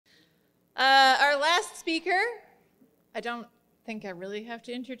Our last speaker, I don't think I really have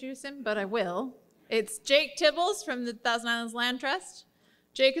to introduce him, but I will. It's Jake Tibbles from the Thousand Islands Land Trust.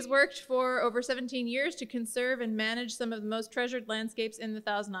 Jake has worked for over 17 years to conserve and manage some of the most treasured landscapes in the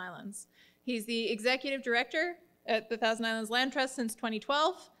Thousand Islands. He's the executive director at the Thousand Islands Land Trust since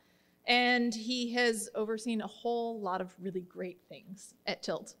 2012, and he has overseen a whole lot of really great things at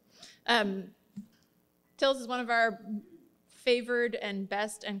Tilt. Tilt is one of our favored and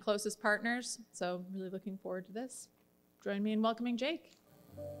best and closest partners, so really looking forward to this. Join me in welcoming Jake.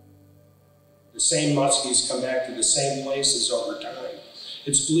 The same muskies come back to the same places over time.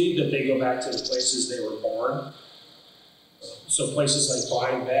 It's believed that they go back to the places they were born. So places like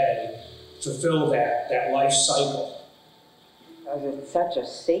Blind Bay fulfill that life cycle. Because it's such a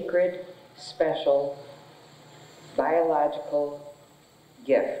sacred, special, biological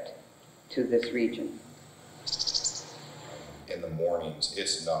gift to this region. In the mornings,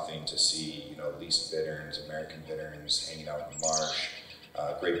 it's nothing to see, least bitterns, American bitterns hanging out in the marsh,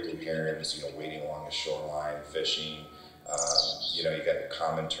 great blue herons, wading along the shoreline, fishing. You got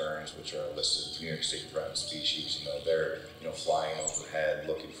common terns, which are listed as New York State threatened species. They're flying overhead,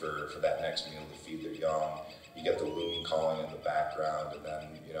 looking for that next meal to feed their young. You get the loon calling in the background, and then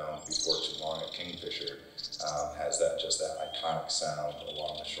before too long, a kingfisher has that iconic sound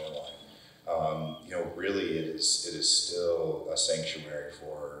along the shoreline. Really, it is still a sanctuary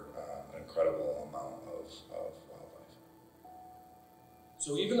for an incredible amount of wildlife.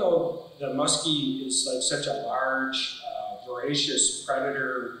 So even though the muskie is like such a large, voracious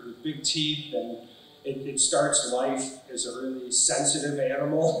predator with big teeth, and it starts life as a really sensitive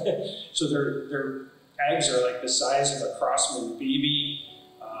animal. So their eggs are like the size of a crossman BB.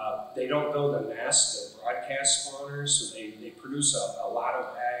 They don't build a nest, they're broadcast spawners, so they produce a lot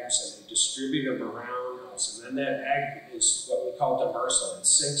of eggs and they distribute them around. And then that egg is what we call demersal. It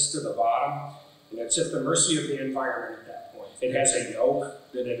sinks to the bottom, and it's at the mercy of the environment at that point. It has a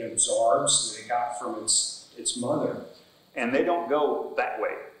yolk that it absorbs that it got from its mother. And they don't go that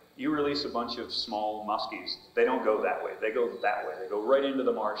way. You release a bunch of small muskies, they don't go that way. They go that way. They go right into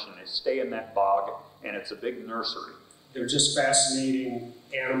the marsh and they stay in that bog, and it's a big nursery. They're just fascinating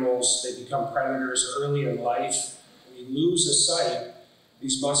animals. They become predators early in life. When you lose a sight,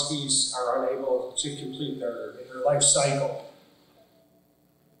 these muskies are unable to complete their life cycle.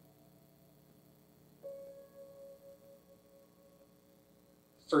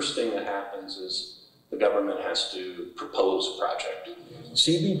 First thing that happens is the government has to propose a project.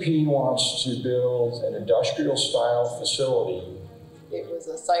 CBP wants to build an industrial-style facility. It was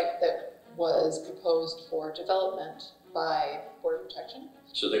a site that was proposed for development by Border Protection.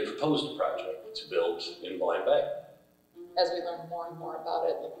 So they proposed a project to build in Blind Bay. As we learned more and more about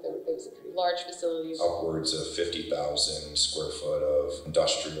it, there was a pretty large facility. Upwards of 50,000 square foot of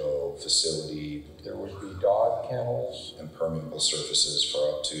industrial facility. There would be dog kennels. And permeable surfaces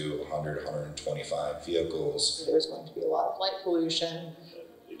for up to 100, 125 vehicles. There was going to be a lot of light pollution.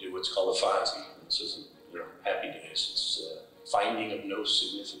 They do what's called a FONSI. This isn't happy days. It's finding of no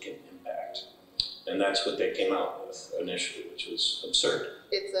significant impact. And that's what they came out with initially, which was absurd.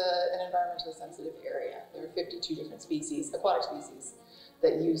 It's an environmentally sensitive area. There are 52 different species, aquatic species,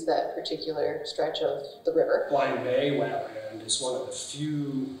 that use that particular stretch of the river. Blind Bay wetland is one of the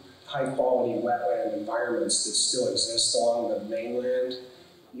few high-quality wetland environments that still exist along the mainland.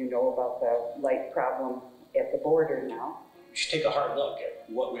 You know about the light problem at the border now. You should take a hard look at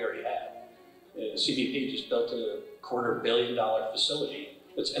what we already have. CBP just built a $250 million facility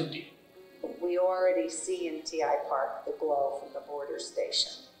that's empty. We already see in TI Park the glow from the border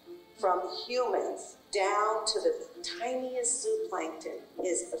station. From humans down to the tiniest zooplankton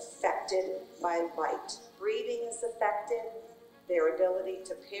is affected by light. Breeding is affected. Their ability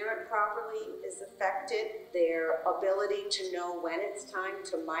to parent properly is affected. Their ability to know when it's time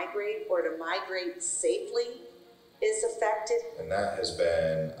to migrate or to migrate safely is affected. And that has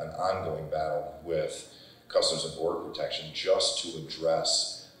been an ongoing battle with Customs and Border Protection just to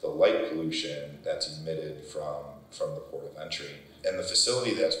address the light pollution that's emitted from the port of entry. And the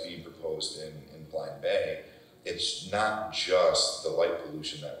facility that's being proposed in Blind Bay, it's not just the light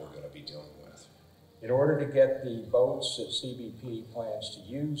pollution that we're going to be dealing with. In order to get the boats that CBP plans to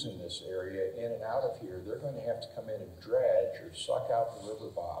use in this area in and out of here, they're going to have to come in and dredge or suck out the river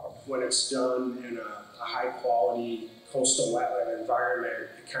bottom. When it's done in a high-quality coastal wetland environment,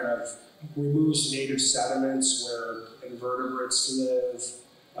 it kind of removes native sediments where invertebrates live,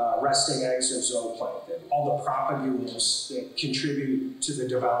 resting eggs of zooplankton, all the propagules that contribute to the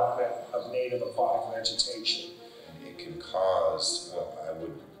development of native aquatic vegetation. And it can cause what I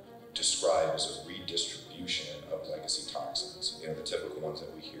would describe as a redistribution of legacy toxins. The typical ones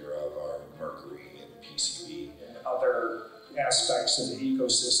that we hear of are mercury and PCB. And other aspects of the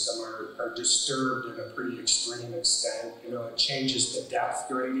ecosystem are disturbed in a pretty extreme extent. You know, it changes the depth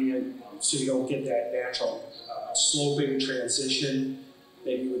gradient, so you don't get that natural sloping transition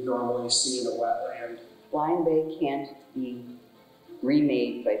that you would normally see in a wetland. Blind Bay can't be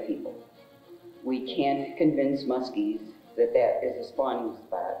remade by people. We can't convince muskies that that is a spawning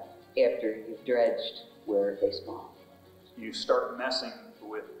spot after you've dredged where they spawn. You start messing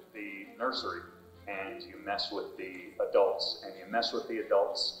with the nursery, and you mess with the adults, and you mess with the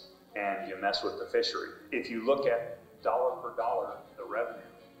adults, and you mess with the fishery. If you look at dollar per dollar the revenue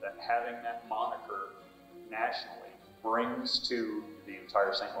that having that moniker nationally brings to the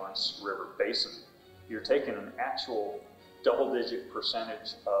entire St. Lawrence River Basin, you're taking an actual double-digit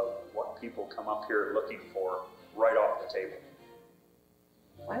percentage of what people come up here looking for right off the table.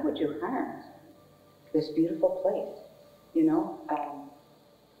 Why would you harm this beautiful place? You know,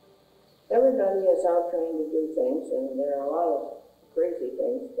 everybody is out trying to do things, and there are a lot of crazy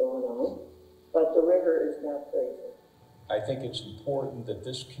things going on, but the river is not crazy. I think it's important that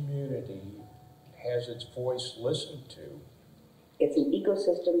this community has its voice listened to. it's an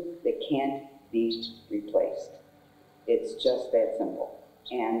ecosystem that can't be replaced. It's just that simple.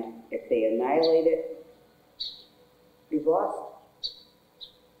 And if they annihilate it, we've lost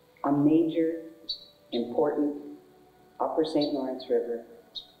a major, important Upper St. Lawrence River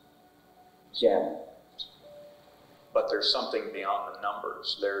gem. But there's something beyond the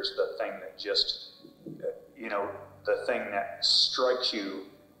numbers. There's the thing that just, the thing that strikes you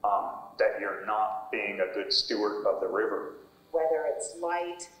that you're not being a good steward of the river. Whether it's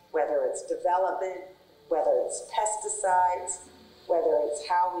light, whether it's development, whether it's pesticides, whether it's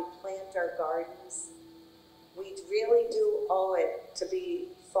how we plant our gardens, we really do owe it to be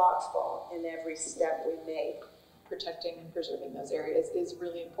thoughtful in every step we make. Protecting and preserving those areas is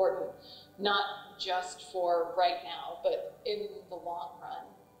really important, not just for right now, but in the long run.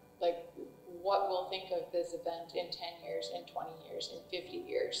 Like, what we'll think of this event in 10 years, in 20 years, in 50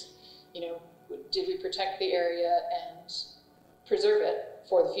 years. Did we protect the area and preserve it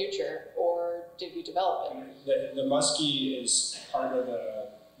for the future, or did we develop it? The muskie is part of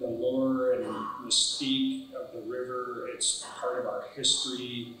the lore and mystique of the river. It's part of our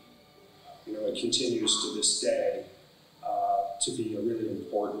history. It continues to this day to be a really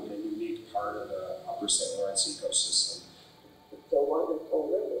important and unique part of the Upper St. Lawrence ecosystem. It's a wonderful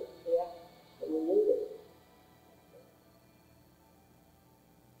river, yeah, and we need it.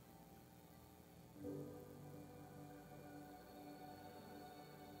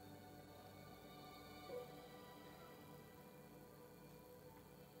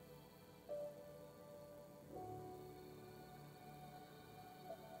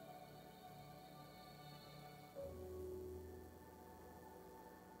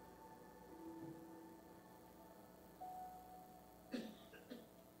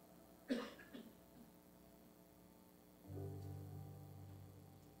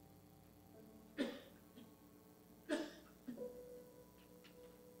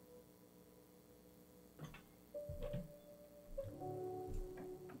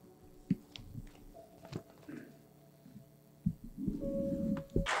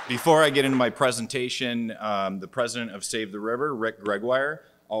 Before I get into my presentation, the president of Save the River, Rick Gregoire,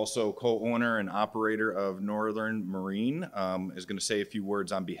 also co-owner and operator of Northern Marine, is going to say a few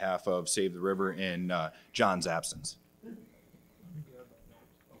words on behalf of Save the River in John's absence.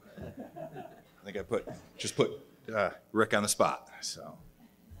 I think I just put Rick on the spot. So.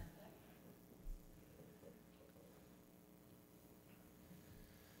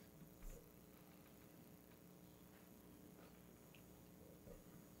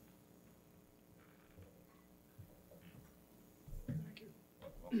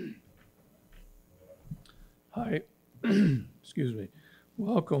 Hi, excuse me.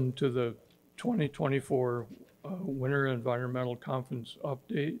 Welcome to the 2024 Winter Environmental Conference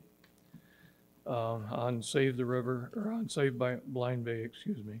update on Save the River, or on Save by Blind Bay,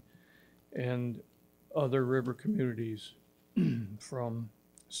 excuse me, and other river communities from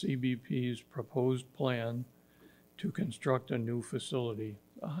CBP's proposed plan to construct a new facility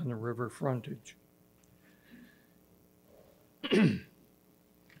on the river frontage.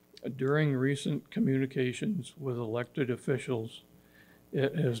 During recent communications with elected officials,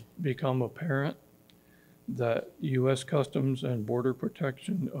 it has become apparent that U.S. Customs and Border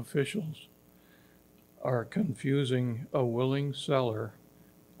Protection officials are confusing a willing seller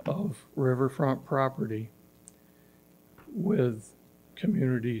of riverfront property with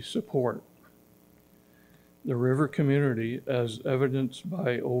community support. The river community, as evidenced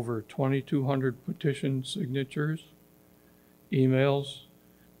by over 2,200 petition signatures, emails,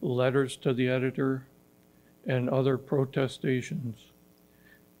 letters to the editor, and other protestations,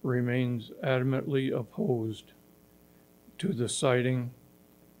 remains adamantly opposed to the siting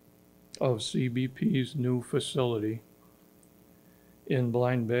of CBP's new facility in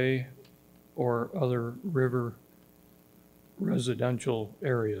Blind Bay or other river residential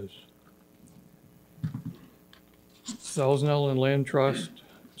areas. Thousand Island Land Trust,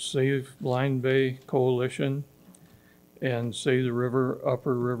 Save Blind Bay Coalition, and Save the River,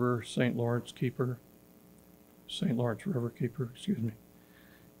 Upper River, St. Lawrence River Keeper,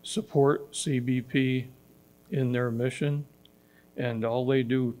 support CBP in their mission and all they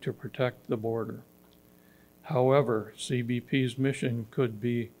do to protect the border. However, CBP's mission could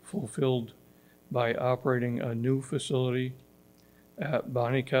be fulfilled by operating a new facility at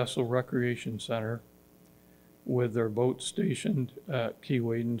Bonnycastle Recreation Center with their boats stationed at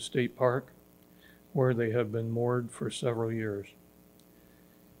Keewaydin State Park, where they have been moored for several years.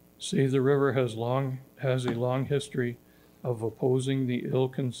 Save the River has a long history of opposing the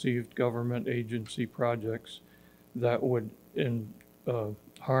ill-conceived government agency projects that would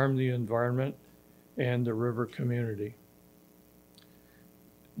harm the environment and the river community.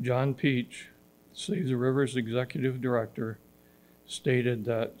 John Peach, Save the River's executive director, stated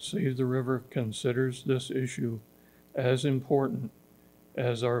that Save the River considers this issue as important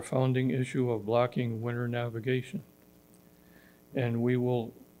as our founding issue of blocking winter navigation, and we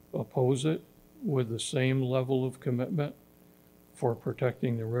will oppose it with the same level of commitment for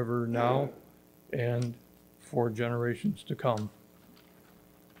protecting the river now and for generations to come.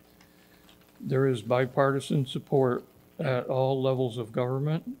 There is bipartisan support at all levels of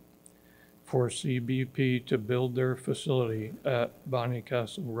government for CBP to build their facility at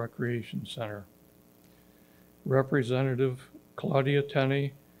Bonnycastle Recreation Center. Representative Claudia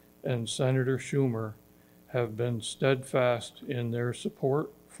Tenney and Senator Schumer have been steadfast in their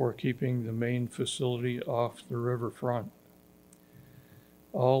support for keeping the main facility off the riverfront.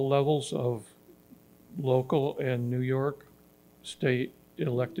 All levels of local and New York state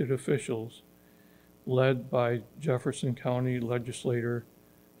elected officials, led by Jefferson County legislator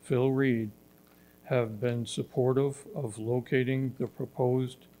Phil Reed, have been supportive of locating the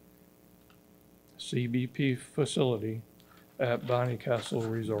proposed CBP facility at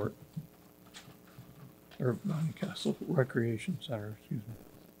Bonnycastle Bonnycastle Recreation Center,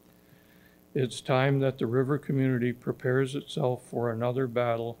 It's time that the river community prepares itself for another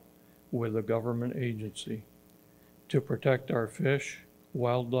battle with a government agency to protect our fish,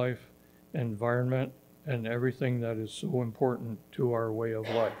 wildlife, environment, and everything that is so important to our way of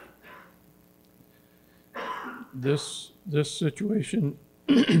life. This situation,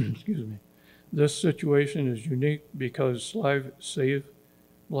 this situation is unique because Save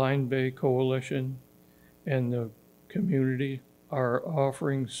Blind Bay Coalition and the community are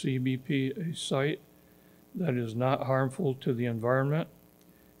offering CBP a site that is not harmful to the environment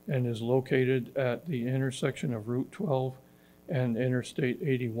and is located at the intersection of Route 12 and Interstate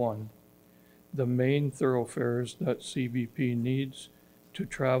 81, the main thoroughfares that CBP needs to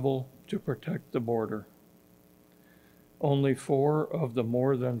travel to protect the border. Only 4 of the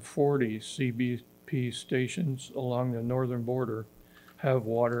more than 40 CBP stations along the northern border have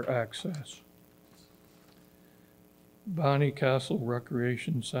water access. Bonnycastle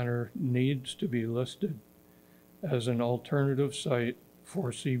Recreation Center needs to be listed as an alternative site for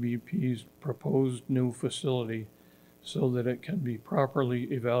CBP's proposed new facility so that it can be properly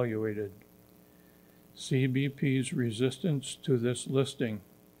evaluated. CBP's resistance to this listing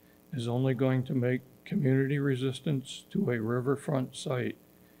is only going to make community resistance to a riverfront site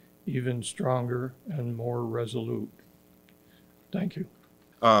even stronger and more resolute. Thank you.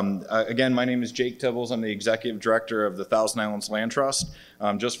 Again, my name is Jake Tibbles. I'm the executive director of the Thousand Islands Land Trust.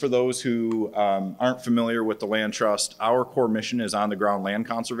 Just for those who aren't familiar with the Land Trust, our core mission is on-the-ground land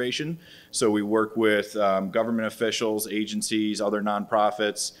conservation. So we work with government officials, agencies, other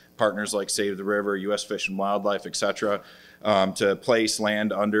nonprofits, partners like Save the River, U.S. Fish and Wildlife, et cetera, to place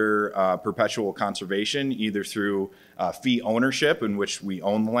land under perpetual conservation, either through fee ownership, in which we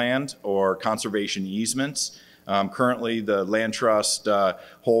own the land, or conservation easements. Currently, the Land Trust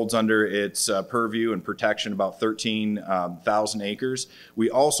holds under its purview and protection about 13,000 acres. We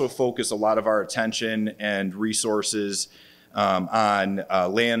also focus a lot of our attention and resources on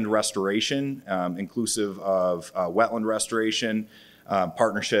land restoration, inclusive of wetland restoration,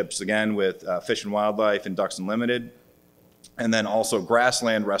 partnerships, again, with Fish and Wildlife and Ducks Unlimited, and then also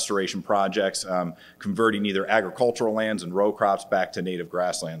grassland restoration projects, converting either agricultural lands and row crops back to native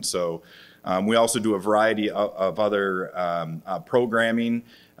grasslands. So We also do a variety of other programming,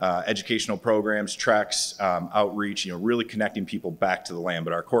 educational programs, treks, outreach, really connecting people back to the land.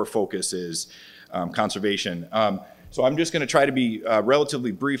 But our core focus is conservation. So I'm just going to try to be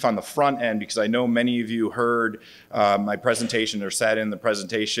relatively brief on the front end because I know many of you heard my presentation or sat in the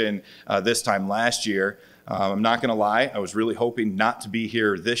presentation this time last year. I'm not going to lie, I was really hoping not to be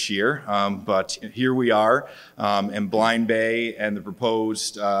here this year, but here we are, and Blind Bay and the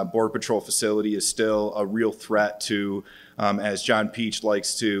proposed Border Patrol facility is still a real threat to, as John Peach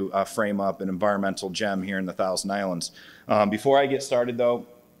likes to frame up, an environmental gem here in the Thousand Islands. Before I get started though,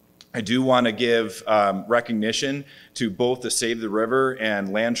 I do want to give recognition to both the Save the River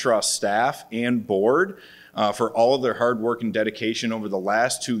and Land Trust staff and board for all of their hard work and dedication over the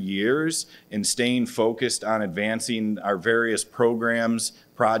last 2 years in staying focused on advancing our various programs,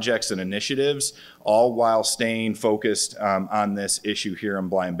 projects, and initiatives, all while staying focused on this issue here in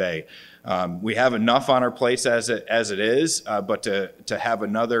Blind Bay. We have enough on our plates as it is, but to have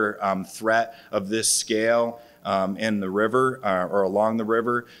another threat of this scale in the river or along the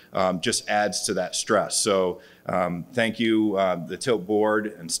river just adds to that stress. So thank you, the Tilt board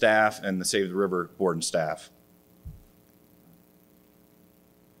and staff and the Save the River board and staff.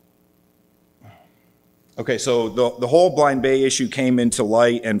 Okay, so the whole Blind Bay issue came into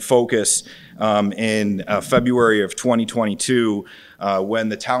light and focus in February of 2022 when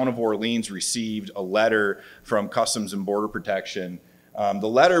the town of Orleans received a letter from Customs and Border Protection. The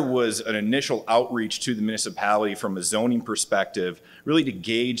letter was an initial outreach to the municipality from a zoning perspective, really to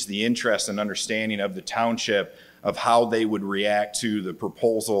gauge the interest and understanding of the township of how they would react to the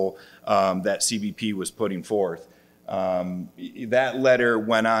proposal that CBP was putting forth. That letter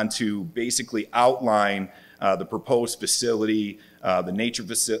went on to basically outline the proposed facility, the nature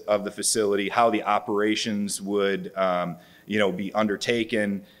of the facility, how the operations would be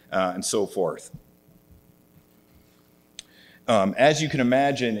undertaken, and so forth. As you can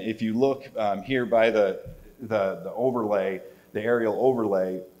imagine, if you look here by the overlay, the aerial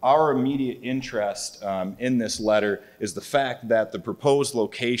overlay, our immediate interest in this letter is the fact that the proposed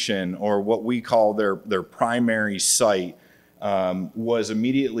location, or what we call their primary site, was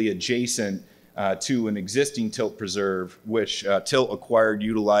immediately adjacent to an existing tilt preserve, which Tilt acquired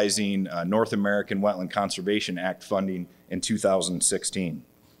utilizing North American Wetland Conservation Act funding in 2016.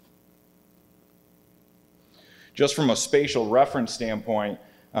 Just from a spatial reference standpoint,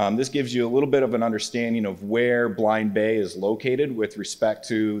 this gives you a little bit of an understanding of where Blind Bay is located with respect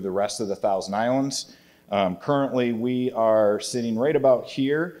to the rest of the Thousand Islands. Currently, we are sitting right about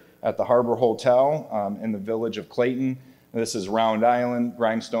here at the Harbor Hotel in the village of Clayton. This is Round Island,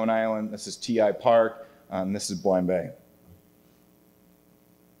 Grindstone Island, this is TI Park, and this is Blind Bay.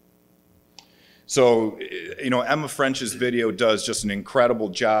 So, Emma French's video does just an incredible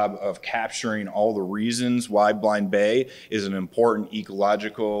job of capturing all the reasons why Blind Bay is an important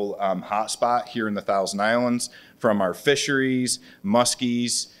ecological hotspot here in the Thousand Islands, from our fisheries,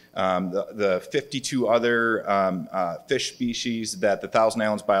 muskies, the 52 other fish species that the Thousand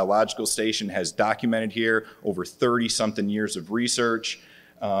Islands Biological Station has documented here, over 30-something years of research.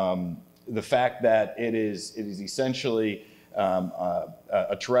 The fact that it is essentially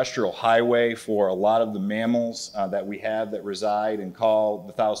a terrestrial highway for a lot of the mammals that we have that reside and call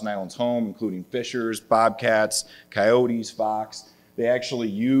the Thousand Islands home, including fishers, bobcats, coyotes, fox. They actually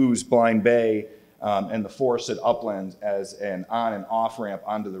use Blind Bay and the forested uplands as an on and off ramp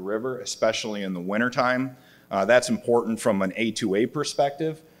onto the river, especially in the wintertime. That's important from an A2A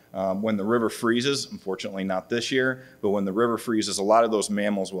perspective. When the river freezes, unfortunately not this year, but when the river freezes, a lot of those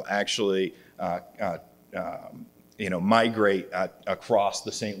mammals will actually migrate across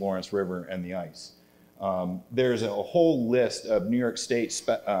the St. Lawrence River and the ice. There's a whole list of New York State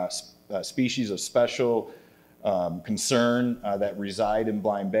species of special concern that reside in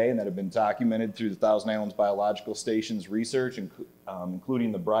Blind Bay and that have been documented through the Thousand Islands Biological Station's research,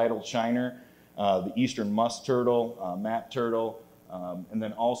 including the bridal shiner, the eastern musk turtle, map turtle, and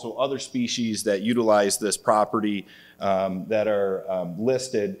then also other species that utilize this property that are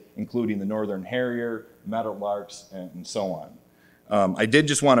listed, including the northern harrier, meadowlarks, and so on. I did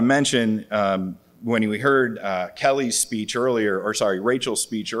just want to mention, when we heard Kelly's speech earlier, Rachel's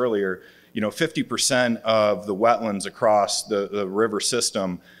speech earlier, 50% of the wetlands across the river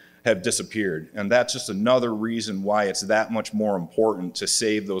system have disappeared. And that's just another reason why it's that much more important to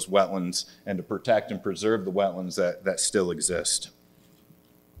save those wetlands and to protect and preserve the wetlands that still exist.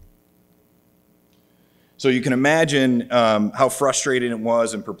 So you can imagine how frustrating it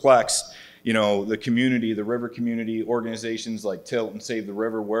was and perplexed, the community, the river community, organizations like Tilt and Save the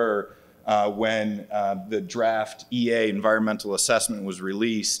River were when the draft EA environmental assessment was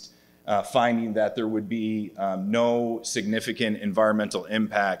released finding that there would be no significant environmental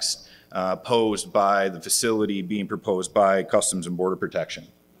impacts posed by the facility being proposed by Customs and Border Protection.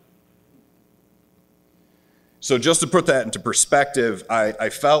 So just to put that into perspective, I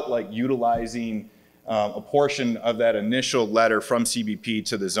felt like utilizing a portion of that initial letter from CBP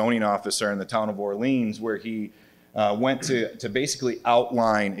to the zoning officer in the town of Orleans, where he went to basically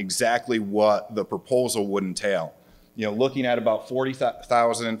outline exactly what the proposal would entail. You know, looking at about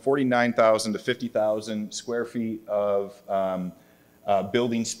 49,000 to 50,000 square feet of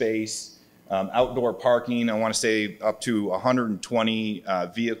building space, outdoor parking, I want to say up to 120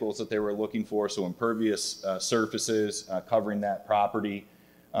 vehicles that they were looking for, so impervious surfaces covering that property.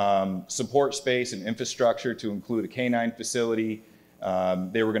 Support space and infrastructure to include a canine facility.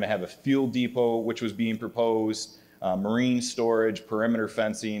 They were going to have a fuel depot, which was being proposed, marine storage, perimeter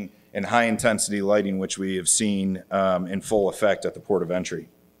fencing, and high-intensity lighting, which we have seen in full effect at the port of entry.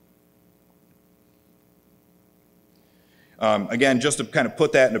 Again, just to kind of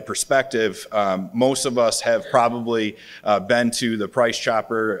put that into perspective, most of us have probably been to the Price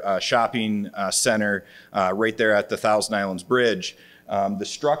Chopper shopping center right there at the Thousand Islands Bridge. The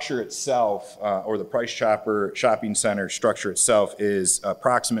structure itself, or the Price Chopper Shopping Center structure itself, is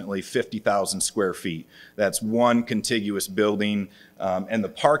approximately 50,000 square feet. That's one contiguous building, and the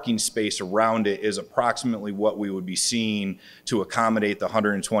parking space around it is approximately what we would be seeing to accommodate the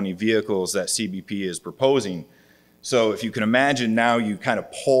 120 vehicles that CBP is proposing. So if you can imagine now, you kind of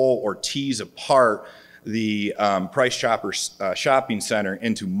pull or tease apart the Price Chopper Shopping Center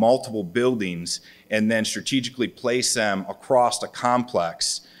into multiple buildings and then strategically place them across a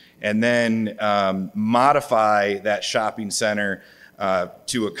complex, and then modify that shopping center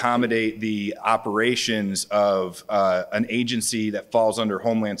to accommodate the operations of an agency that falls under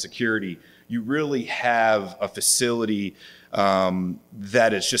Homeland Security. You really have a facility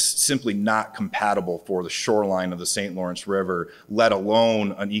that is just simply not compatible for the shoreline of the St. Lawrence River, let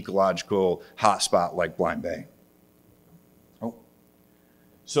alone an ecological hotspot like Blind Bay. Oh.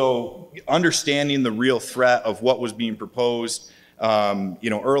 So understanding the real threat of what was being proposed, you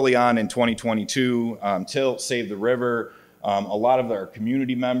know, early on in 2022, Tilt, Save the River, a lot of our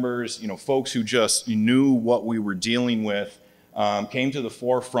community members, you know, folks who just knew what we were dealing with, came to the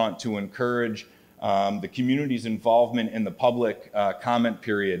forefront to encourage the community's involvement in the public comment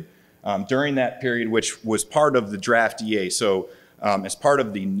period. During that period, which was part of the draft EA, so as part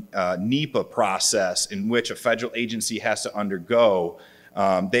of the NEPA process in which a federal agency has to undergo,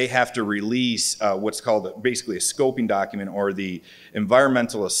 they have to release what's called basically a scoping document, or the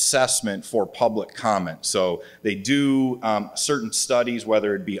environmental assessment for public comment. So they do certain studies,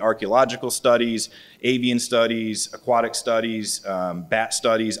 whether it be archaeological studies, avian studies, aquatic studies, bat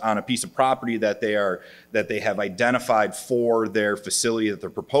studies on a piece of property that they have identified for their facility that they're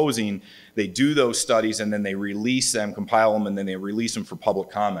proposing. They do those studies and then they release them, compile them, and then they release them for public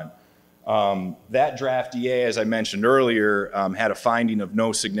comment. That draft EA, as I mentioned earlier, had a finding of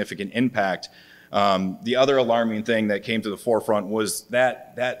no significant impact. The other alarming thing that came to the forefront was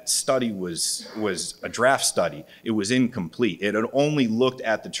that study was a draft study. It was incomplete. It had only looked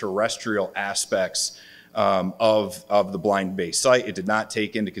at the terrestrial aspects of the Blind Bay site. It did not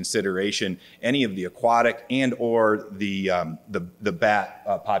take into consideration any of the aquatic and or the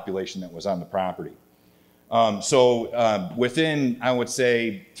bat population that was on the property. Within, I would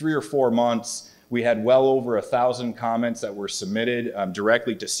say, 3 or 4 months, we had well over 1,000 comments that were submitted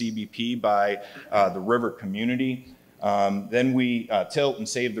directly to CBP by the river community. Then we, Tilt and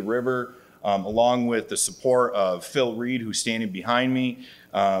Save the River, along with the support of Phil Reed, who's standing behind me,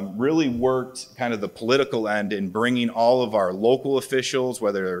 really worked kind of the political end in bringing all of our local officials,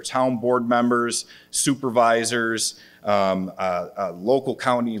 whether they're town board members, supervisors, local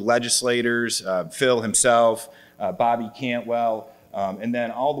county legislators, Phil himself, Bobby Cantwell, and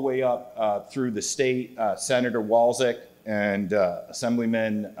then all the way up through the state, Senator Walczak and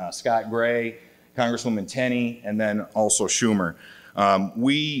Assemblyman Scott Gray, Congresswoman Tenney, and then also Schumer.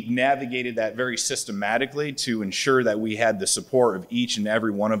 We navigated that very systematically to ensure that we had the support of each and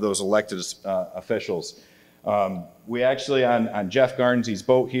every one of those elected officials. We actually, on Jeff Garnsy's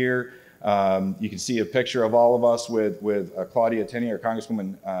boat here, you can see a picture of all of us with Claudia Tenney, or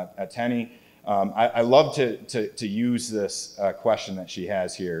Congresswoman Tenney. I love to use this question that she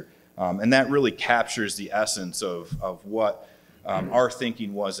has here, and that really captures the essence of what our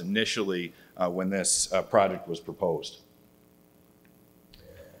thinking was initially when this project was proposed.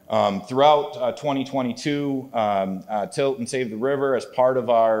 Throughout 2022, Tilt and Save the River, as part of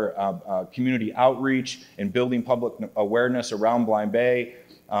our community outreach and building public awareness around Blind Bay,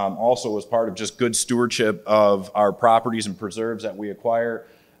 also as part of just good stewardship of our properties and preserves that we acquire,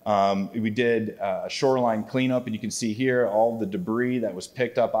 We did a shoreline cleanup, and you can see here all the debris that was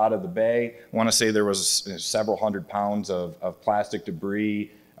picked up out of the bay. I want to say there was several hundred pounds of plastic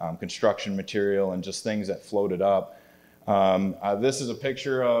debris, construction material, and just things that floated up. This is a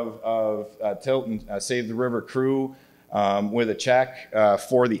picture of Tilton Save the River crew with a check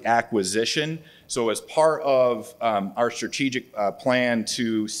for the acquisition. So as part of our strategic plan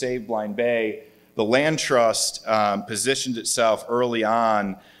to save Blind Bay, the Land Trust positioned itself early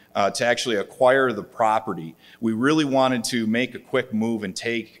on to actually acquire the property. We really wanted to make a quick move and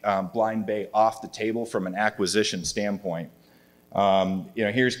take Blind Bay off the table from an acquisition standpoint.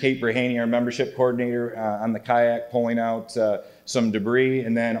 Here's Kate Brahaney, our membership coordinator, on the kayak pulling out some debris.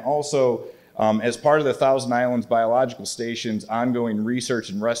 And then also, as part of the Thousand Islands Biological Station's ongoing research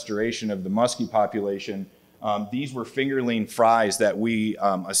and restoration of the muskie population, these were fingerling fries that we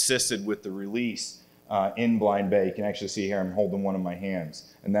assisted with the release in Blind Bay. You can actually see here I'm holding one in my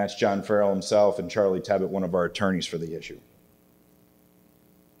hands. And that's John Farrell himself and Charlie Tebbett, one of our attorneys for the issue.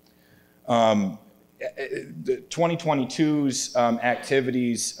 The 2022's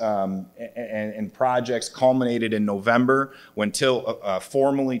activities and projects culminated in November when Tilt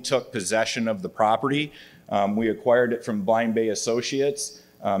formally took possession of the property. We acquired it from Blind Bay Associates,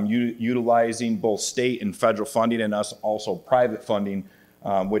 utilizing both state and federal funding and also private funding,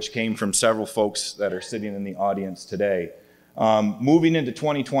 which came from several folks that are sitting in the audience today. Moving into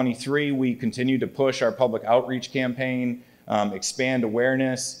 2023, we continue to push our public outreach campaign, expand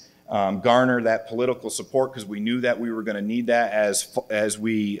awareness, garner that political support, because we knew that we were going to need that as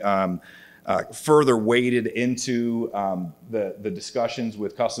we further waded into the discussions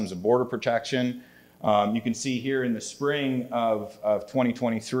with Customs and Border Protection. You can see here in the spring of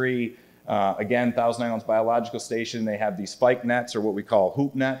 2023, again, Thousand Islands Biological Station, they have these spike nets, or what we call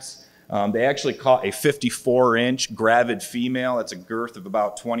hoop nets. They actually caught a 54-inch gravid female. That's a girth of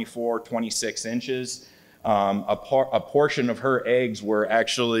about 24, 26 inches. A portion of her eggs were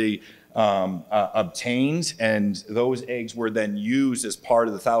actually obtained, and those eggs were then used as part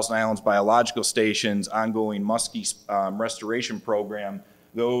of the Thousand Islands Biological Station's ongoing muskie restoration program.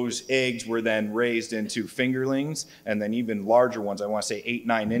 Those eggs were then raised into fingerlings, and then even larger ones, I want to say 8,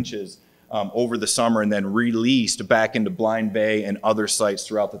 9 inches, over the summer, and then released back into Blind Bay and other sites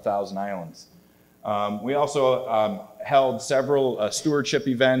throughout the Thousand Islands. We also held several stewardship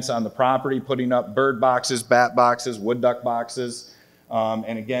events on the property, putting up bird boxes, bat boxes, wood duck boxes,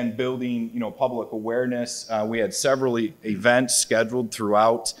 and again, building public awareness. We had several events scheduled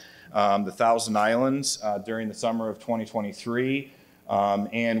throughout the Thousand Islands during the summer of 2023,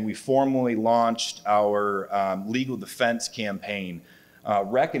 and we formally launched our legal defense campaign,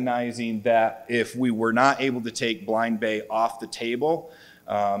 recognizing that if we were not able to take Blind Bay off the table,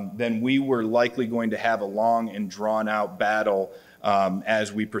 then we were likely going to have a long and drawn-out battle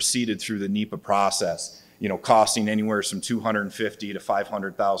as we proceeded through the NEPA process, costing anywhere from $250,000 to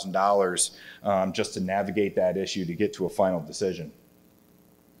 $500,000 just to navigate that issue to get to a final decision.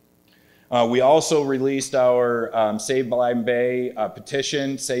 We also released our Save Blind Bay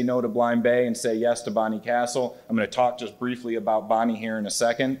petition, Say No to Blind Bay and Say Yes to Bonnie Castle. I'm going to talk just briefly about Bonnie here in a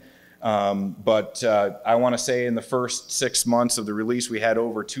second. But I want to say in the first 6 months of the release, we had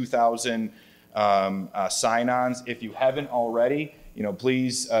over 2,000 sign-ons. If you haven't already,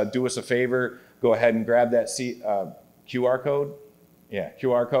 please do us a favor. Go ahead and grab that QR code. Yeah,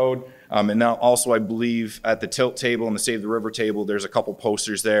 QR code. And now also, I believe at the Tilt table and the Save the River table, there's a couple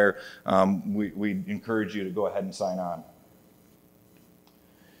posters there. We encourage you to go ahead and sign on.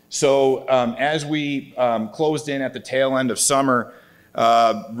 So as we closed in at the tail end of summer,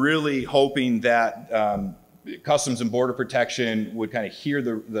 really hoping that Customs and Border Protection would kind of hear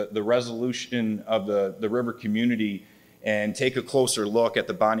the resolution of the river community and take a closer look at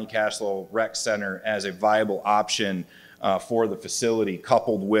the Bonnie Castle Rec Center as a viable option for the facility,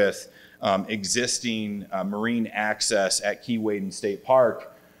 coupled with existing marine access at Key Waden State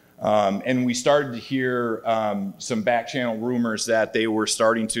Park. And we started to hear some back channel rumors that they were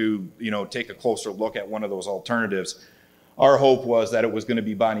starting to take a closer look at one of those alternatives. Our hope was that it was going to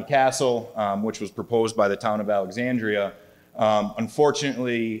be Bonnie Castle, which was proposed by the town of Alexandria.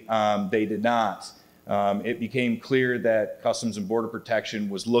 Unfortunately, they did not. It became clear that Customs and Border Protection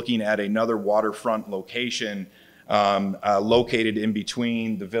was looking at another waterfront location located in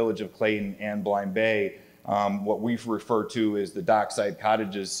between the village of Clayton and Blind Bay, what we've referred to as the Dockside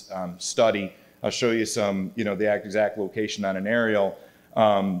Cottages study. I'll show you some, the exact location on an aerial.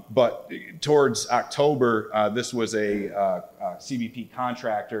 But towards October, this was a CBP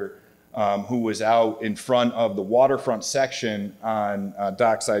contractor who was out in front of the waterfront section on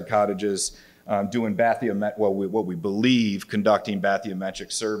Dockside Cottages, doing what we believe conducting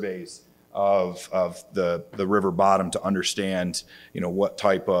bathymetric surveys of the river bottom to understand, what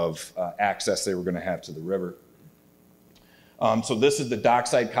type of access they were going to have to the river. So this is the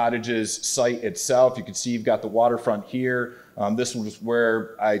Dockside Cottages site itself. You can see you've got the waterfront here. This was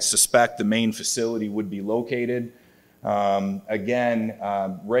where I suspect the main facility would be located. Again,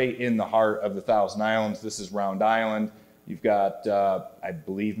 right in the heart of the Thousand Islands. This is Round Island. You've got, I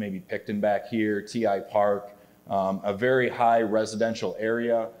believe, maybe Picton back here, TI Park, a very high residential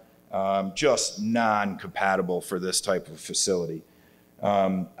area, just non-compatible for this type of facility.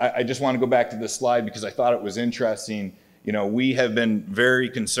 I just want to go back to this slide because I thought it was interesting. We have been very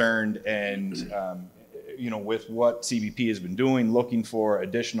concerned and, with what CBP has been doing, looking for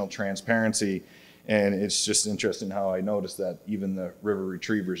additional transparency. And it's just interesting how I noticed that even the river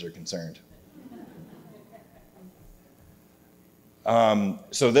retrievers are concerned.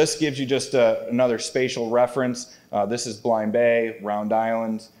 So this gives you just another spatial reference. This is Blind Bay, Round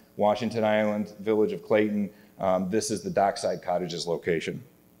Island, Washington Island, Village of Clayton. This is the Dockside Cottages location.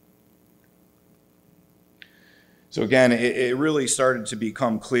 So again, it really started to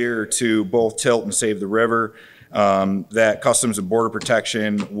become clear to both Tilt and Save the River that Customs and Border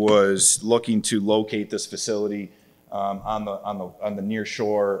Protection was looking to locate this facility on the near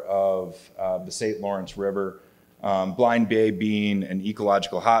shore of the St. Lawrence River. Blind Bay being an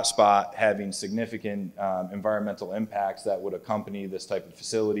ecological hotspot, having significant environmental impacts that would accompany this type of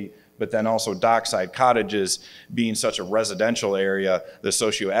facility, but then also Dockside Cottages being such a residential area, the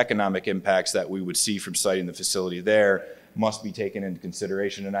socioeconomic impacts that we would see from siting the facility there must be taken into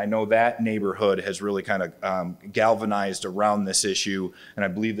consideration. And I know that neighborhood has really kind of galvanized around this issue. And I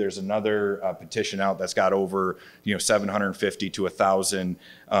believe there's another petition out that's got over 750 to 1,000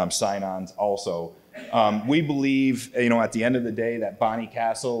 sign-ons also. We believe, at the end of the day, that Bonnie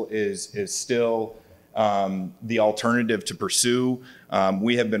Castle is still the alternative to pursue.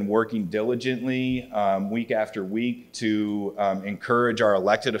 We have been working diligently week after week to encourage our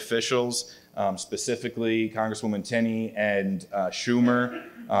elected officials, specifically Congresswoman Tenney and Schumer,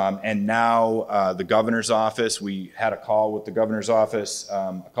 and now the governor's office. We had a call with the governor's office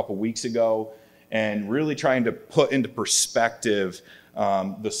a couple weeks ago, and really trying to put into perspective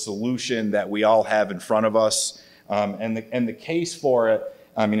the solution that we all have in front of us. And the case for it,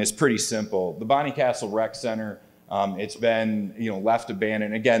 it's pretty simple. The Bonnie Castle Rec Center, it's been left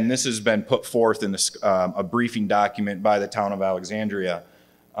abandoned. Again, this has been put forth in a briefing document by the town of Alexandria.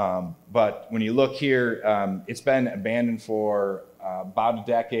 But when you look here, it's been abandoned for about a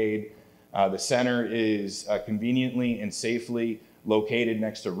decade. The center is conveniently and safely located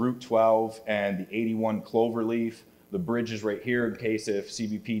next to Route 12 and the 81 Cloverleaf. The bridge is right here in case if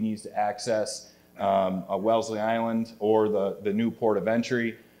CBP needs to access Wellesley Island or the new port of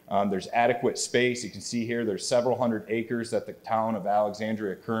entry. There's adequate space. You can see here there's several hundred acres that the town of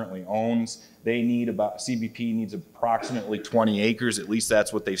Alexandria currently owns. CBP needs approximately 20 acres, at least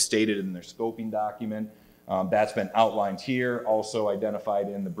that's what they've stated in their scoping document. That's been outlined here, also identified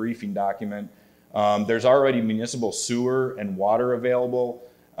in the briefing document. There's already municipal sewer and water available.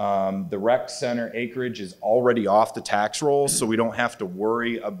 The rec center acreage is already off the tax rolls, so we don't have to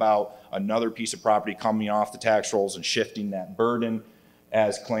worry about another piece of property coming off the tax rolls and shifting that burden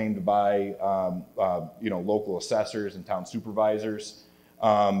as claimed by local assessors and town supervisors.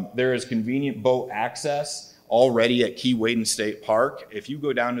 There is convenient boat access already at Key Waden State Park. If you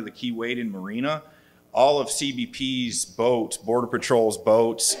go down to the Key Waden Marina, all of CBP's boats, Border Patrol's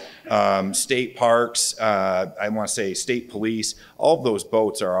boats, state parks, I want to say state police, all of those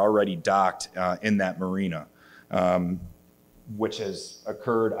boats are already docked in that marina, which has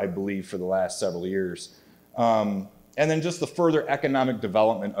occurred, I believe, for the last several years. And then just the further economic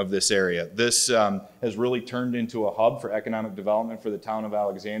development of this area. This has really turned into a hub for economic development for the town of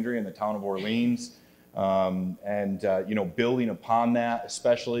Alexandria and the town of Orleans. Building upon that,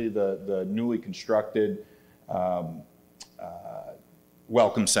 especially the newly constructed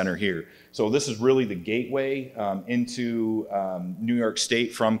Welcome Center here. So this is really the gateway into New York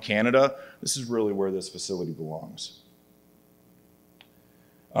State from Canada. This is really where this facility belongs.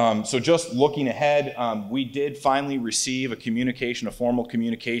 So just looking ahead, we did finally receive a formal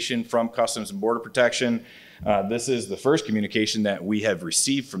communication from Customs and Border Protection. This is the first communication that we have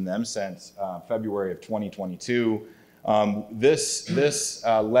received from them since February of 2022. This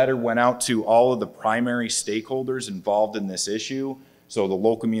letter went out to all of the primary stakeholders involved in this issue. So the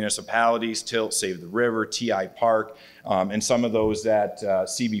local municipalities, Tilt, Save the River, TI Park, and some of those that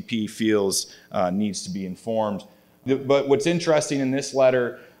CBP feels needs to be informed. But what's interesting in this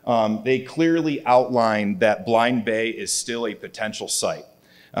letter, they clearly outline that Blind Bay is still a potential site.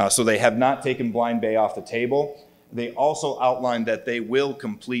 So they have not taken Blind Bay off the table. They also outlined that they will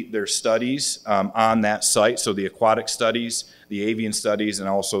complete their studies on that site, so the aquatic studies, the avian studies, and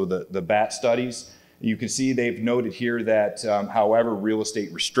also the bat studies. You can see they've noted here that, however, real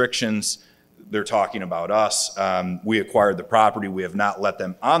estate restrictions, they're talking about us. We acquired the property. We have not let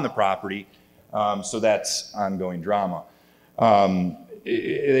them on the property, so that's ongoing drama.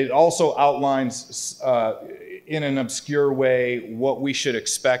 It also outlines in an obscure way what we should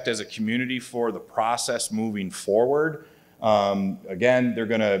expect as a community for the process moving forward. Again, they're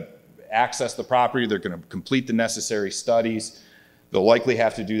going to access the property. They're going to complete the necessary studies. They'll likely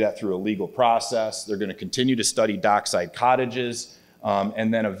have to do that through a legal process. They're going to continue to study dockside cottages,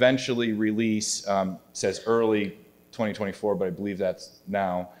 and then eventually release, says early 2024, but I believe that's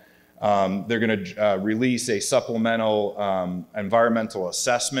now. They're going to release a supplemental environmental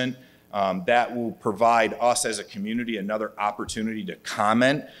assessment that will provide us as a community another opportunity to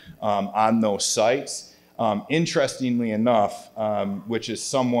comment on those sites. Interestingly enough, which is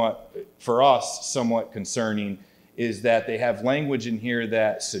somewhat, for us, somewhat concerning, is that they have language in here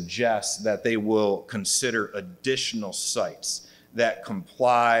that suggests that they will consider additional sites that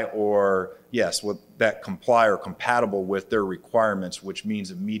comply or, yes, that comply or compatible with their requirements, which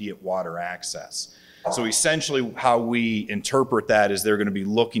means immediate water access. So essentially how we interpret that is they're going to be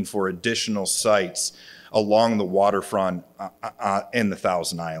looking for additional sites along the waterfront in the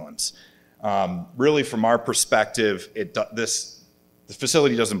Thousand Islands. Really, from our perspective, the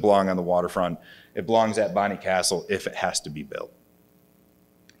facility doesn't belong on the waterfront. It belongs at Bonnie Castle if it has to be built.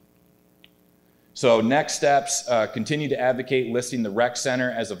 So next steps, continue to advocate listing the rec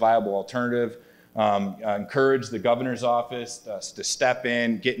center as a viable alternative. Encourage the governor's office to step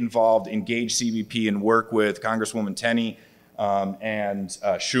in, get involved, engage CBP, and work with Congresswoman Tenney and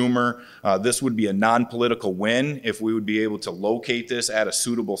Schumer. This would be a non-political win if we would be able to locate this at a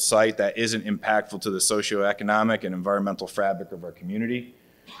suitable site that isn't impactful to the socioeconomic and environmental fabric of our community.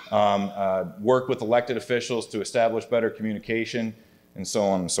 Work with elected officials to establish better communication, and so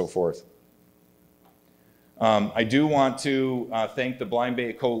on and so forth. I do want to thank the Blind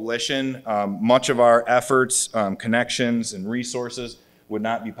Bay Coalition. Much of our efforts, connections, and resources would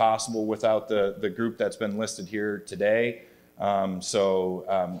not be possible without the group that's been listed here today.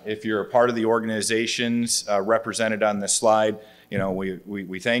 If you're a part of the organizations represented on this slide, you know,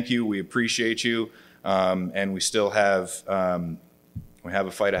 we thank you, we appreciate you, and we still have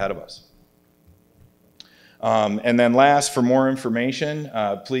a fight ahead of us. And then last, for more information,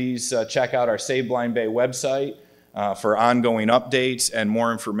 please check out our Save Blind Bay website for ongoing updates and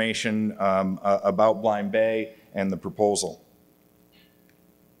more information about Blind Bay and the proposal.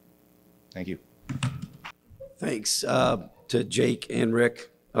 Thank you. Thanks to Jake and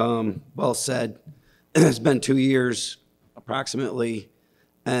Rick. Well said. It's been 2 years approximately,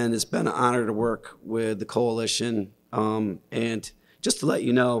 and it's been an honor to work with the coalition. And just to let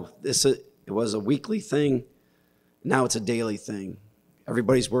you know, it was a weekly thing. Now it's a daily thing.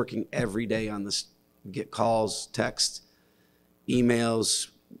 Everybody's working every day on this. We get calls, texts, emails.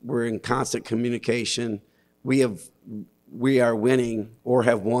 We're in constant communication. We are winning or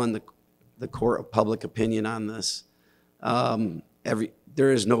have won the court of public opinion on this.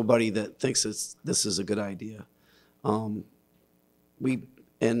 There is nobody that thinks this is a good idea. And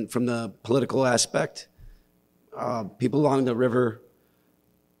from the political aspect, people along the river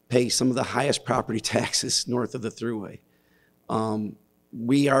pay some of the highest property taxes north of the thruway.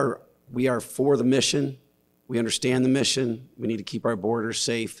 We are for the mission. We understand the mission. We need to keep our borders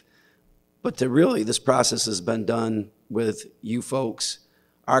safe. But this process has been done with you folks,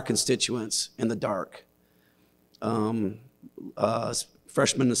 our constituents, in the dark.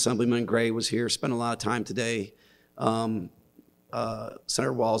 Freshman Assemblyman Gray was here, spent a lot of time today. Senator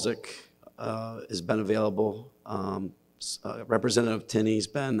Walczyk has been available. Representative Tenney's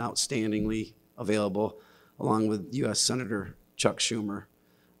been outstandingly available, along with U.S. Senator Chuck Schumer.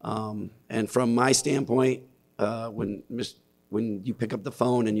 And from my standpoint, when you pick up the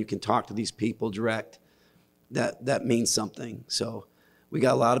phone and you can talk to these people direct, that means something. So we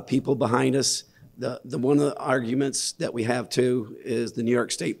got a lot of people behind us. One of the arguments that we have too is the New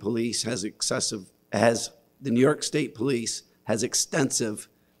York State Police has extensive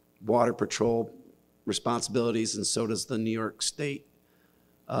water patrol responsibilities, and so does the New York State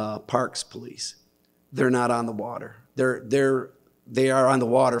Parks Police. They're not on the water. They are on the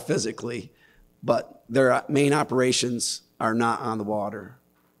water physically, but their main operations are not on the water.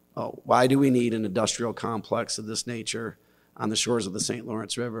 Why do we need an industrial complex of this nature on the shores of the St.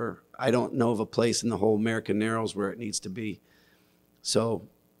 Lawrence River? I don't know of a place in the whole American Narrows where it needs to be. So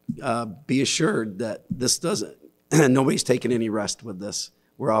be assured that this doesn't, nobody's taking any rest with this.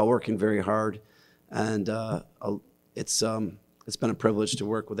 we're all working very hard, and it's been a privilege to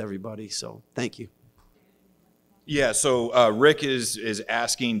work with everybody, so thank you. Yeah, so Rick is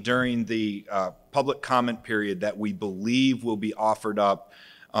asking during the public comment period that we believe will be offered up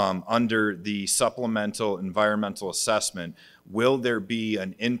under the supplemental environmental assessment, will there be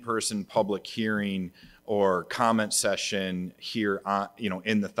an in-person public hearing or comment session here on,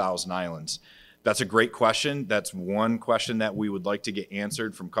 in the Thousand Islands? That's a great question. That's one question that we would like to get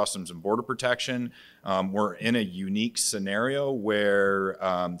answered from Customs and Border Protection. We're in a unique scenario where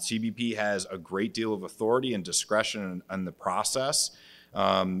CBP has a great deal of authority and discretion in the process.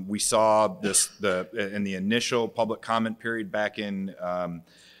 We saw this in the initial public comment period back in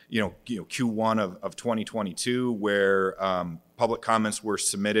Q1 of 2022, where public comments were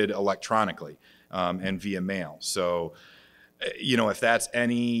submitted electronically and via mail. So, if that's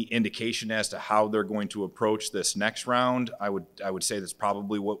any indication as to how they're going to approach this next round, I would say that's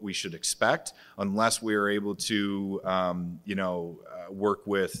probably what we should expect, unless we are able to, work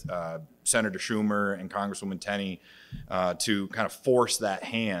with Senator Schumer and Congresswoman Tenney to kind of force that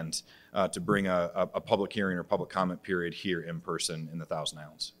hand to bring a public hearing or public comment period here in person in the Thousand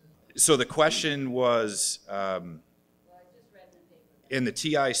Islands. So the question was, in the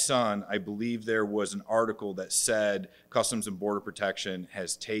TI Sun, I believe there was an article that said Customs and Border Protection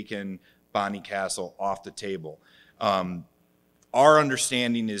has taken Bonnie Castle off the table. Our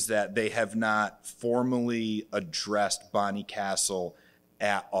understanding is that they have not formally addressed Bonnie Castle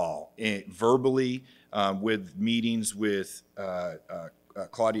at all. Verbally, with meetings with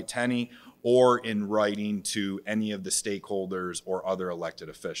Claudia Tenney, or in writing to any of the stakeholders or other elected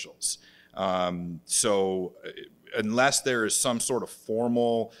officials. So unless there is some sort of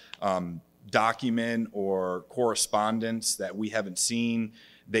formal document or correspondence that we haven't seen,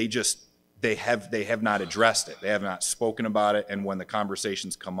 they have not addressed it. They have not spoken about it, and when the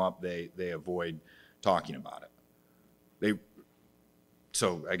conversations come up, they avoid talking about it.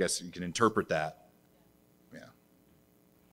 So I guess you can interpret that